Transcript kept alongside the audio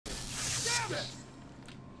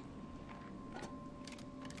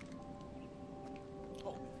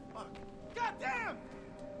Goddamn!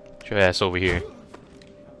 Get your ass over here.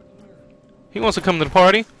 He wants to come to the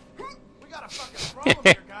party. We got a fucking problem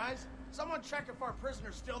here, guys. Someone check if our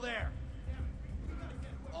prisoner's still there.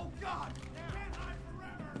 Oh God! Can't hide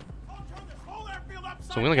forever. I'll turn this whole airfield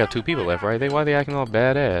upside So we only got 2 people left, right? Why are they acting all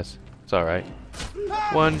badass? It's all right.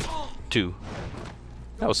 1, 2.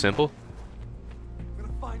 That was simple.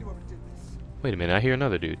 Wait a minute, I hear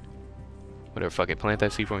another dude. Whatever, fuck it. Plant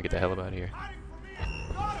that C4 and get the hell up out of here.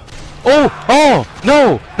 Oh! Oh!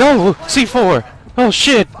 No! No! C4! Oh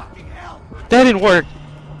shit! That didn't work!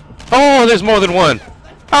 Oh, there's more than one!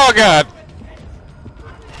 Oh god!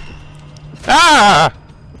 Ah!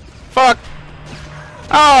 Fuck!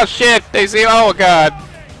 Oh shit! They see. Oh god!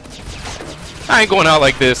 I ain't going out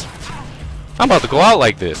like this. I'm about to go out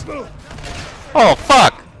like this. Oh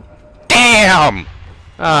fuck! Damn!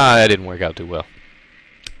 Ah, that didn't work out too well.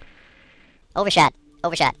 Overshot.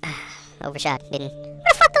 Overshot. Overshot. Didn't.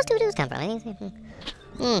 Where the fuck those 2 dudes come from?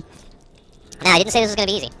 Nah, I didn't say this was gonna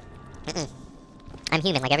be easy. I'm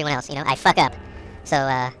human like everyone else, you know. I fuck up. So,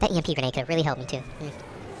 that EMP grenade could have really helped me too.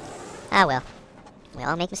 Ah well. We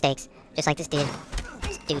all make mistakes. Just like this dude.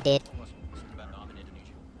 This dude did.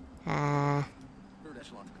 I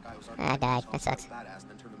died. That sucks.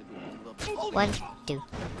 1, 2.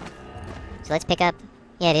 So let's pick up.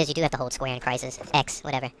 Yeah, it is. You do have to hold square in crisis. X,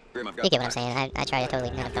 whatever. You get what I'm saying. I tried to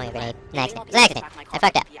totally not throwing a grenade. An accident. It was an accident. I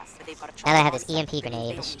fucked up. Now that I have this EMP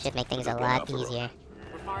grenade, this should make things a lot easier.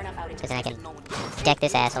 Because then I can deck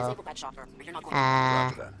this asshole. Thought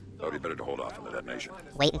you better to hold off on the detonation.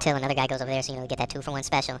 Wait until another guy goes over there so you know, get that 2-for-1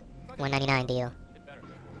 special. $1.99 deal.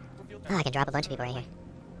 Oh, I can drop a bunch of people right here.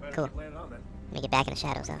 Cool. Let me get back in the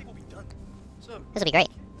shadows, though. This will be great.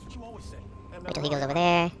 Wait till he goes over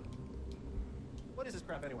there. What is this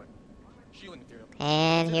crap anyway? Shielding material.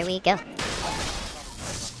 And here we go.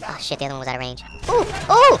 Oh shit, the other one was out of range. Ooh! Ooh!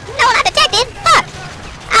 No, not detected! Fuck!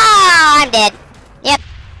 Oh, I'm dead. Yep.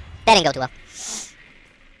 That didn't go too well.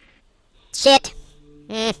 Shit.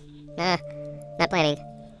 Not planning.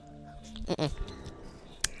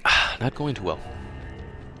 Not going too well.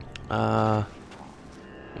 I'm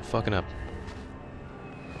fucking up.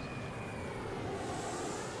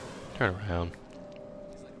 Turn around.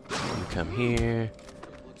 You come here.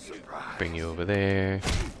 Bring you over there.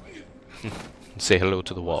 Say hello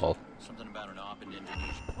to the wall.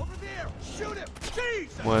 Over there! Shoot him!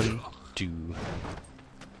 Jesus! 1, 2.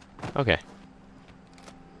 Okay.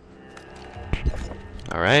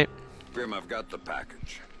 Alright. Grim, I've got the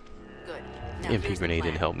package. Good. Now, EMP here's the grenade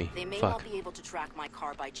plan. didn't help me. They may Fuck. not be able to track my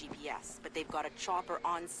car by GPS, but they've got a chopper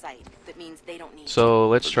on site. That means they don't need So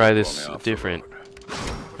let's try this Only off the different. road.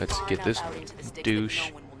 Let's far get enough this out into the sticks douche. that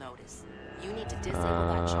no one will notice. You need to disable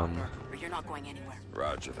that chopper, or you're not going anywhere.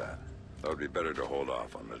 Roger that. That would be better to hold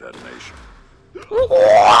off on the detonation.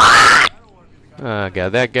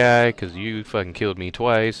 Got that guy, because you fucking killed me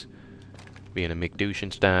twice. Being a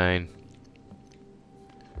McDouchenstein.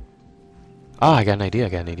 Oh, I got an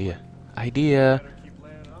idea, Idea.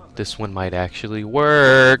 This one might actually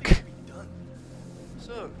work.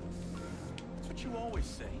 So, that's what you always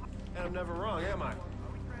say. And I'm never wrong, am I?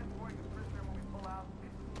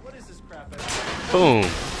 What is this crap? Boom.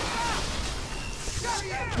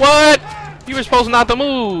 What? You were supposed not to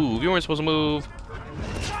move. You weren't supposed to move.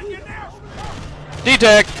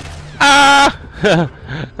 Detect. Ah!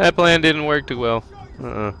 That plan didn't work too well.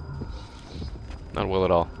 Not well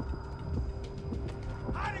at all.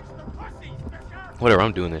 Whatever,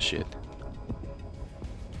 I'm doing this shit.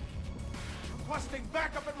 Requesting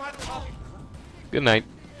backup at my lobby. Good night.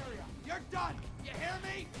 You're done. You hear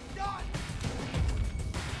me? Done.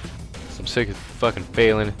 I'm sick of fucking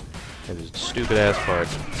failing at this stupid ass part.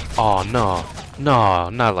 Oh no.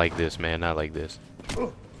 No, not like this, man. Not like this.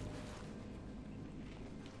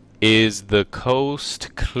 Is the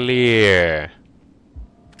coast clear?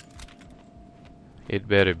 It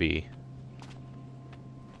better be.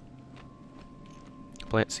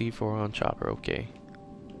 Plant C4 on chopper, okay.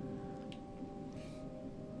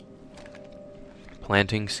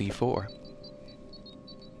 Planting C4.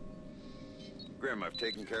 Grim, I've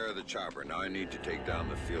taken care of the chopper. Now I need to take down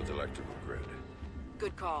the field's electrical grid.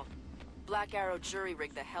 Good call. Black Arrow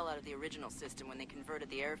jury-rigged the hell out of the original system when they converted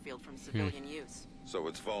the airfield from civilian use. So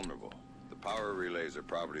it's vulnerable. The power relays are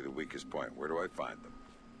probably the weakest point. Where do I find them?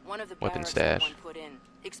 One of the Weapon barracks stash. one put in,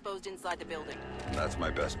 exposed inside the building. That's my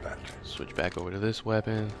best bet. Switch back over to this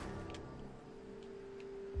weapon.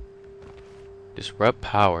 Disrupt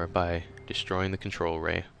power by destroying the control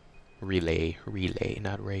ray. Relay,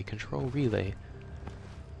 not ray, control relay.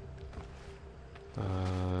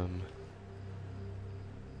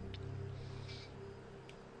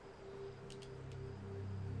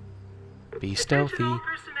 Be stealthy.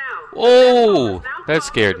 Whoa! That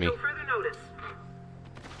scared me.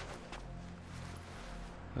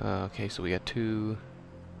 Okay, so we got two.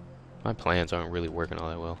 My plans aren't really working all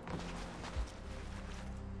that well.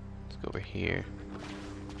 Let's go over here.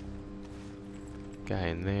 Guy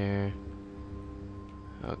in there.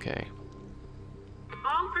 Okay.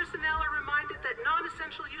 All personnel are reminded that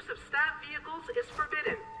non-essential use of staff vehicles is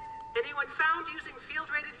forbidden. Anyone found using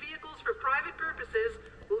field-rated vehicles for private purposes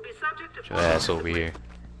will be subject to... Get your ass over here.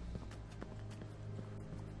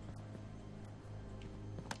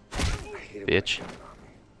 Bitch.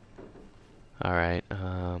 Alright,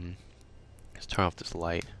 let's turn off this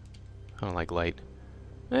light. I don't like light.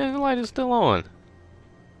 The light is still on.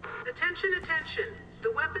 Attention, attention.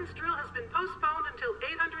 The weapons drill has been postponed until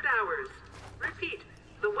 800 hours. Repeat,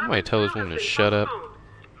 the weapons Somebody tell this drill woman has to been shut up. postponed.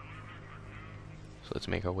 So let's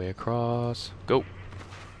make our way across. Go!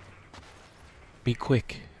 Be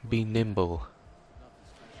quick. Be nimble.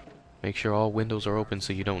 Make sure all windows are open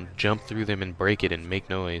so you don't jump through them and break it and make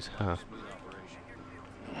noise. Huh.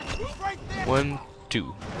 1,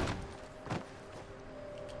 2.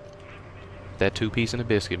 That 2-piece and a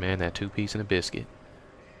biscuit, man. That 2-piece and a biscuit.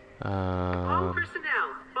 All personnel.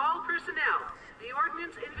 The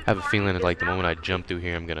ordnance I have a feeling that, inventory like, is the now moment I jump through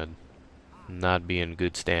here, I'm gonna not be in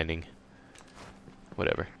good standing.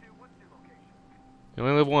 Whatever. You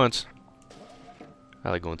only live once. I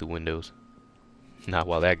like going through windows. Not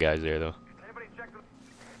while that guy's there, though.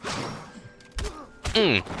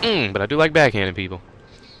 But I do like backhanding people.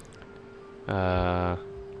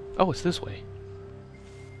 Oh, it's this way.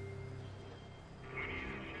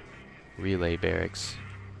 Relay barracks.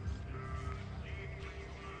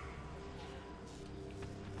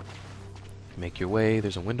 Make your way.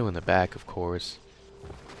 There's a window in the back, of course.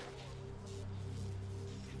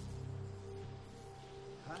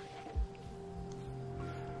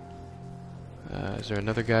 Is there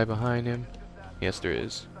another guy behind him? Yes, there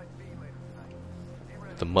is.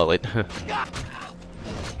 The mullet.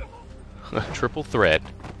 Triple threat.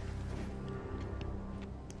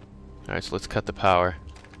 Alright, so let's cut the power.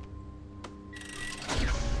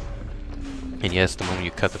 And yes, the moment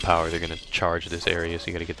you cut the power, they're gonna charge this area, so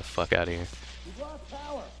you gotta get the fuck out of here.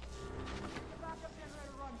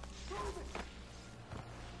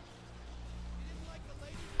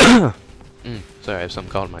 Sorry, I have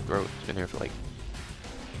something caught in my throat. It's been here for like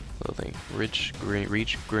a little thing. Reach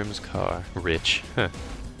Grimm's car. Rich.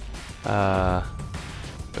 Huh.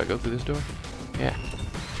 Do I go through this door? Yeah.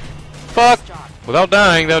 Fuck! Without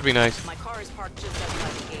dying, that would be nice. My car is parked just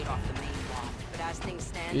outside the gate off the main block, but as things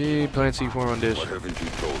stand, Yeah, plant C4 on dish. What haven't you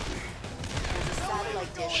told me? there's a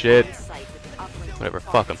satellite dish Shit. on site with an uplink to Whatever, the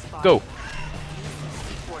fuck 'em. spot. Go! Use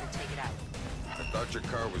C4 to take it out. I thought your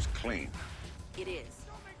car was clean. It is.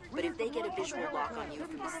 But if they get a visual lock on you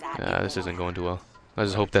from the sat, Nah, this isn't going too well. I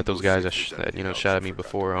just hope that those guys that you know shot at me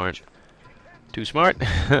before aren't too smart.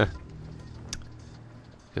 Because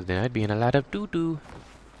then I'd be in a lot of doo-doo.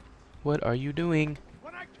 What are you doing?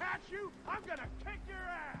 When I catch you, I'm gonna kick your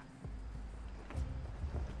ass.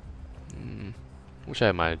 Wish I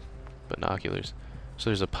had my binoculars. So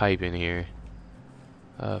there's a pipe in here.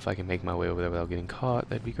 If I can make my way over there without getting caught,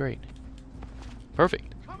 that'd be great.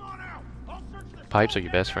 Perfect. Come on out. I'll search this Pipes are whole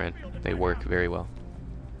your best damn friend. airfield if They I work have to. very well.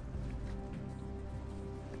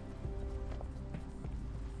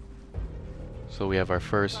 So we have our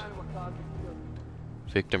first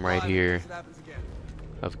victim right here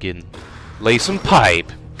of getting lay some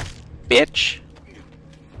pipe. Bitch!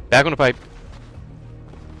 Back on the pipe.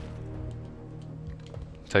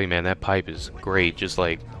 Tell you, man, that pipe is great. Just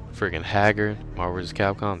like friggin' Haggard, Marvel vs.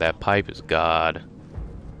 Capcom, that pipe is god.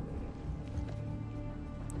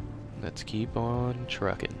 Let's keep on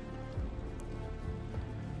trucking.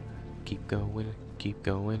 Keep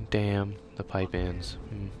going. Damn, the pipe ends.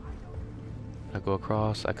 I go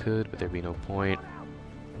across, I could, but there'd be no point.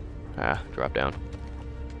 Ah, drop down.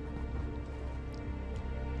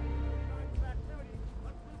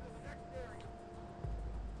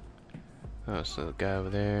 Oh, so the guy over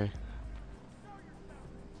there.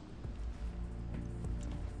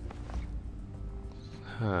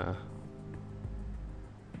 Huh.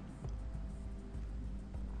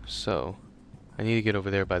 So, I need to get over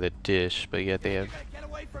there by the dish, but yet they have Get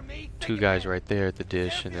away from me. two guys right there at the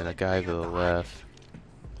dish and then a guy to the left.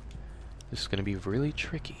 This is gonna be really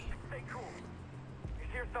tricky.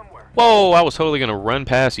 Whoa, I was totally gonna run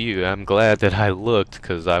past you. I'm glad that I looked,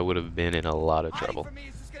 because I would have been in a lot of Hiding trouble. from me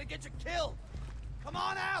is just gonna get you killed. Come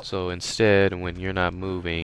on out. So instead, when you're not moving,